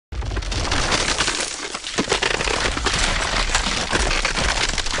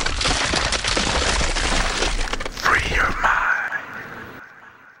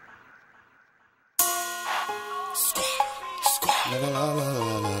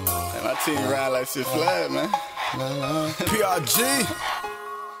team ride like Six Flags, man. p.r.g.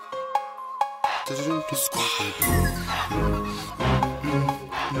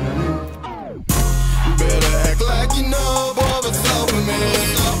 Better act like you know, boy, what's up with me.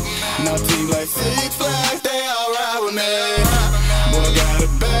 Now team like Six Flags, they all ride with me. Boy, got a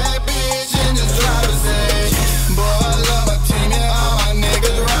bad bitch and just drive to say, boy, I love my team, yeah, all my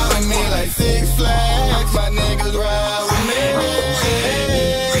niggas ride with me like Six Flags, my niggas ride with me.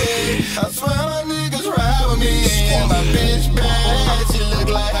 I swear my niggas ride with me, and my bitch bad, she look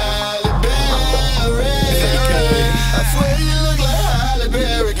like Halle Berry. I swear you look like Halle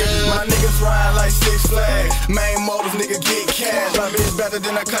Berry, girl. My niggas ride like Six Flags, main motive, nigga get cash. My bitch better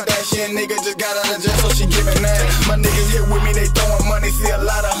than a Kardashian, nigga just got out of jail, so she giving that. My niggas here with me, they throwing money, see a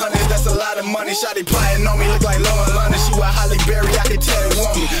lot of hundreds, that's a lot of money. Shawty plotting on me, look like Lauren London, she with Halle Berry, I can tell you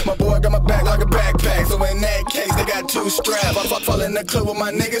want me. My boy got my back like a backpack, so in that case, they got two straps. I fall in the club with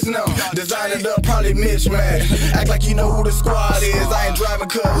my niggas, no, design it up, probably mismatch. Act like you know who the squad is, I ain't driving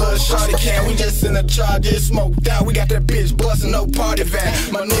cause little shawty can. We just in the charge, just smoked out, we got that bitch bustin', no party van.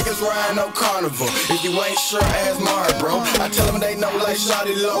 My niggas riding no carnival, if you ain't sure, ask MyBro. I tell them they know like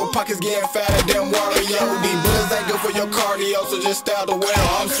shawty low, pockets getting fatter than Wario. These bullets ain't good for your cardio, so just stay out the way.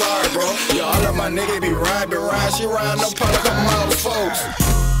 I'm sorry, bro. Yo, all of my niggas be riding, she ride no part of my mouth, folks.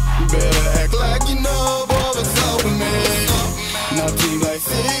 Better act like you know, boy, what's up with me. Now team like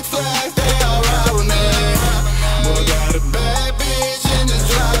Six Flags, they all ride with me. Boy, got a bad bitch and just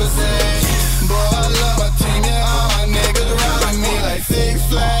drive to say, boy, I love my team, yeah, all my niggas ride with me like Six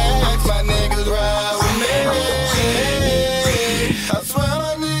Flags, my niggas ride with me. I swear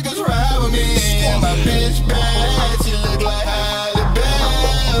my niggas ride with me, and my bitch bad, she look like Halle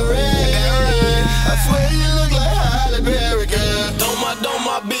Berry. I swear you look like Halle Berry, girl. Don't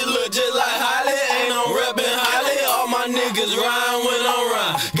my bitch look just like Halle, ain't no rapping Halle. All my niggas rhyme when I'm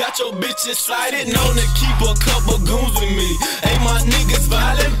rhyme. Got your bitch excited, known to keep a couple goons with me. Ain't my niggas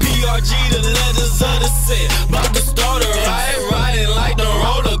violent, p.r.g. the letters of the set. About to start a riot, riding like the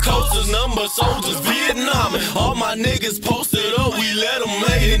roller coasters. Number soldiers, Vietnam. All my niggas posted up, we let them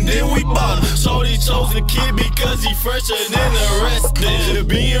make it and then we bought him. Shorty chose the kid because he fresher than the rest.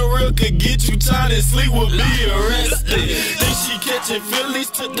 Being real could get you tired and sleep will be arrested. Think she catching feelings,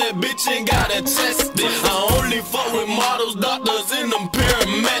 took that bitch and got her tested. I only fuck with models, doctors, and them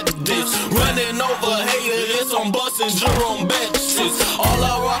paramedics. Running over haters, it's on bus and Jerome Betches. All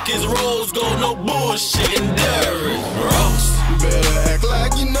I rock is rose gold, no bullshit.